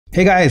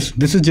Hey guys,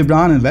 this is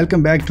Gibran and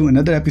welcome back to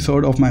another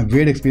episode of my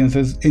weird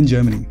experiences in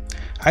Germany.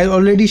 I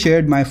already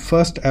shared my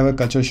first ever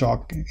culture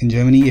shock in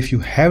Germany. If you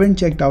haven't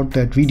checked out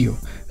that video,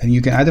 then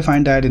you can either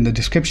find that in the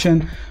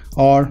description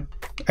or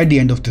at the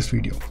end of this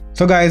video.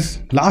 So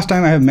guys, last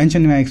time I have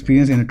mentioned my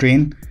experience in a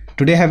train.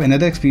 Today I have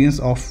another experience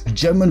of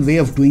German way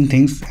of doing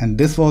things, and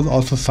this was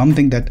also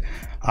something that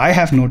I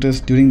have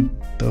noticed during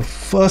the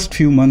first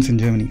few months in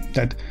Germany,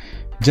 that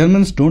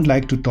Germans don't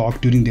like to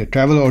talk during their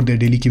travel or their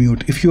daily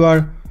commute. If you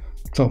are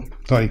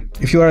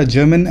a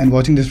German and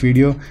watching this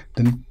video,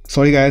 then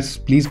sorry guys,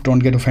 please don't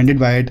get offended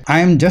by it. I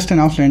am just an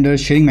outsider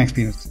sharing my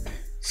experience.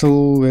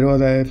 So where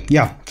was I?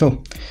 Yeah,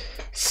 so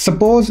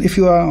suppose if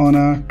you are on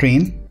a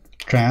train,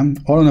 tram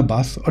or on a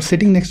bus or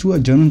sitting next to a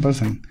German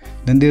person,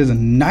 then there is a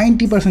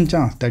 90%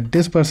 chance that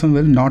this person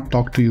will not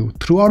talk to you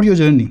throughout your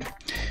journey.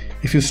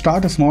 If you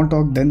start a small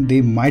talk, then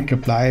they might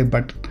reply,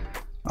 but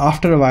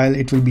after a while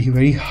it will be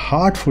very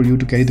hard for you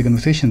to carry the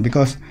conversation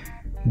because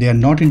they are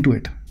not into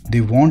it. They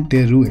want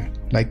their Ruhe,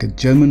 like a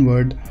German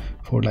word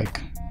for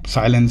like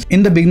silence.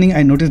 In the beginning,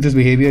 I noticed this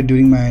behavior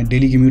during my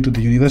daily commute to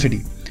the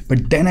university.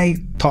 But then I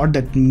thought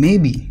that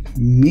maybe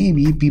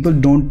people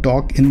don't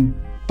talk in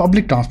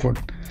public transport,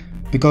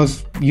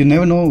 because you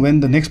never know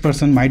when the next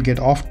person might get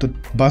off the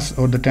bus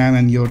or the tram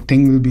and your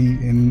thing will be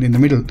in the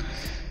middle.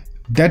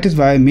 That is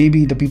why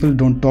maybe the people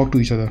don't talk to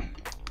each other.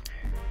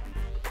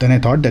 Then I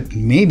thought that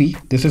maybe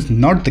this is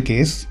not the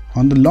case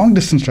on the long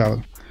distance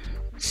travel.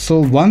 So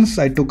once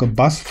I took a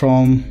bus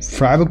from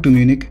Freiburg to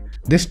Munich.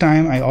 This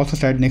time I also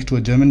sat next to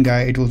a German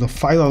guy. It was a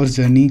 5-hour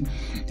journey,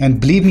 and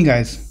believe me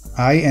guys,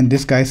 I and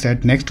this guy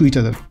sat next to each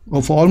other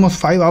for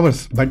almost 5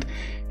 hours, but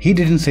he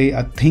didn't say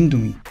a thing to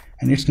me.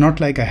 And it's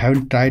not like I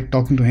haven't tried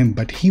talking to him,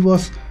 but he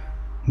was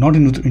not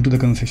into the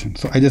conversation.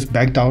 So I just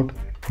backed out,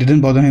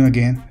 didn't bother him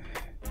again.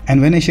 And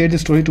when I shared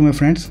this story to my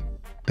friends,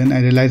 then I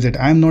realized that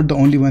I'm not the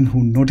only one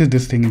who noticed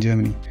this thing in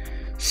Germany.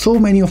 So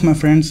many of my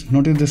friends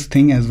noticed this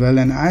thing as well,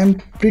 and I'm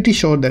pretty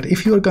sure that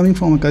if you are coming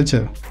from a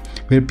culture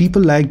where people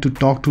like to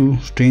talk to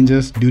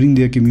strangers during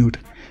their commute,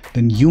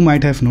 then you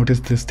might have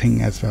noticed this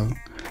thing as well.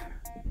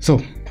 So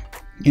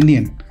in the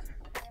end,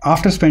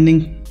 after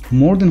spending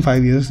more than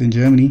 5 years in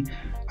Germany,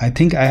 I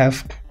think I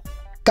have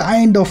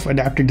kind of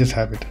adapted this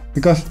habit,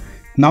 because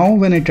now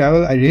when I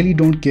travel, I really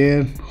don't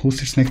care who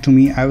sits next to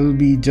me. I will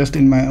be just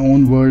in my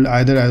own world.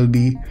 Either I will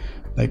be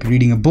like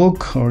reading a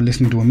book or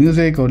listening to a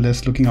music or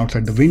just looking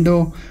outside the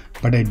window,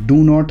 but I do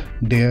not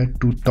dare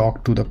to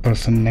talk to the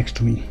person next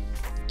to me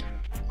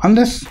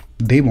unless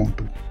they want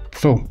to.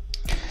 So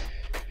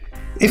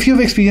if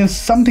you've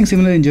experienced something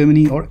similar in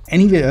Germany or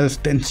anywhere else,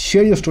 then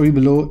share your story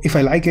below. If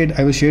I like it,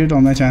 I will share it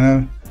on my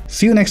channel.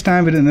 See you next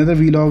time with another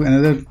vlog,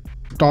 another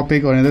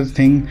topic or another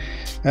thing.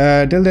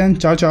 Till then,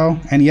 ciao,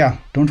 and yeah,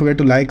 don't forget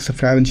to like,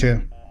 subscribe and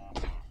share.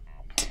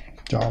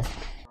 Ciao.